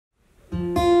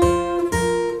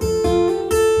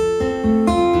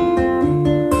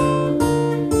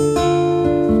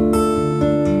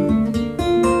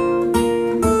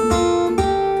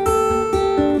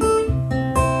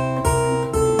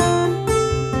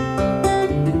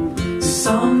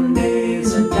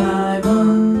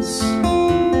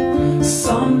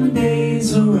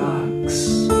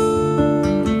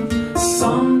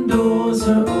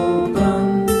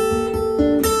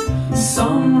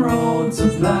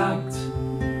cracked.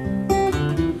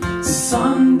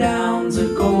 Sundowns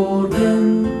are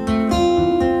golden,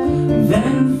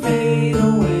 then fade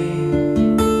away.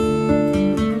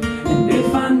 And if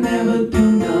I never do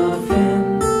nothing,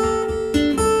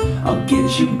 I'll get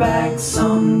you back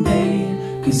someday.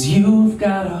 'Cause you've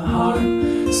got a heart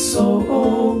so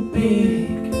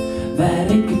big that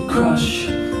it could crush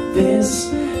this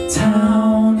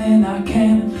town. And I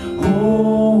can't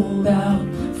hold out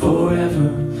forever,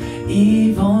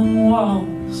 even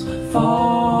walls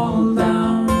fall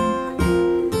down.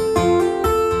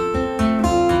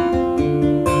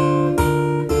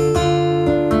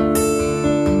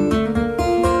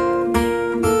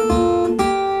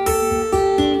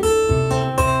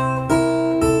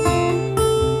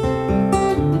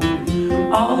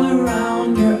 All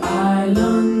around your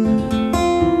island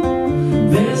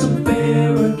there's a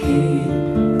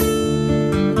barricade,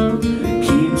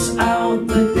 keeps out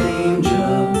the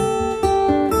danger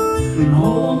and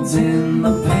holds in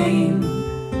the pain.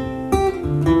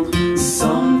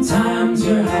 Sometimes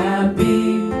you're happy,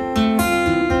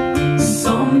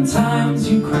 sometimes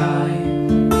you cry.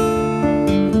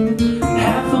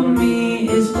 Half of me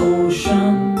is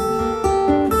ocean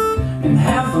and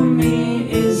half of me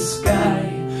is sky.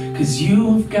 'Cause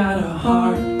you've got a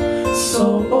heart so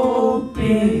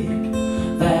big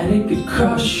that it could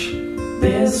crush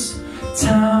this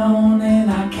town. And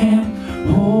I can't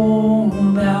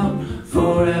hold out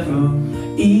forever,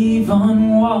 even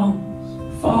walls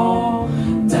fall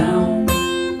down.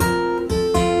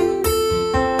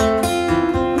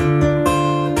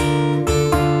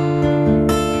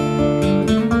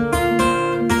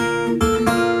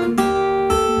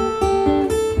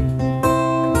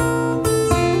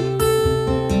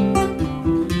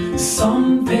 Some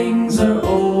things are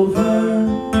over,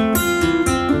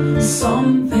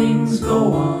 some things go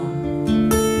on.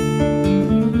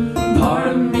 Part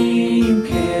of me you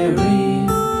carry,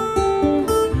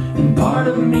 and part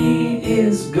of me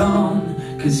is gone.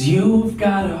 'Cause you've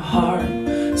got a heart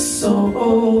so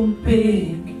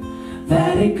big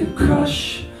that it could crush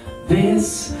this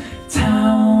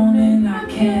town.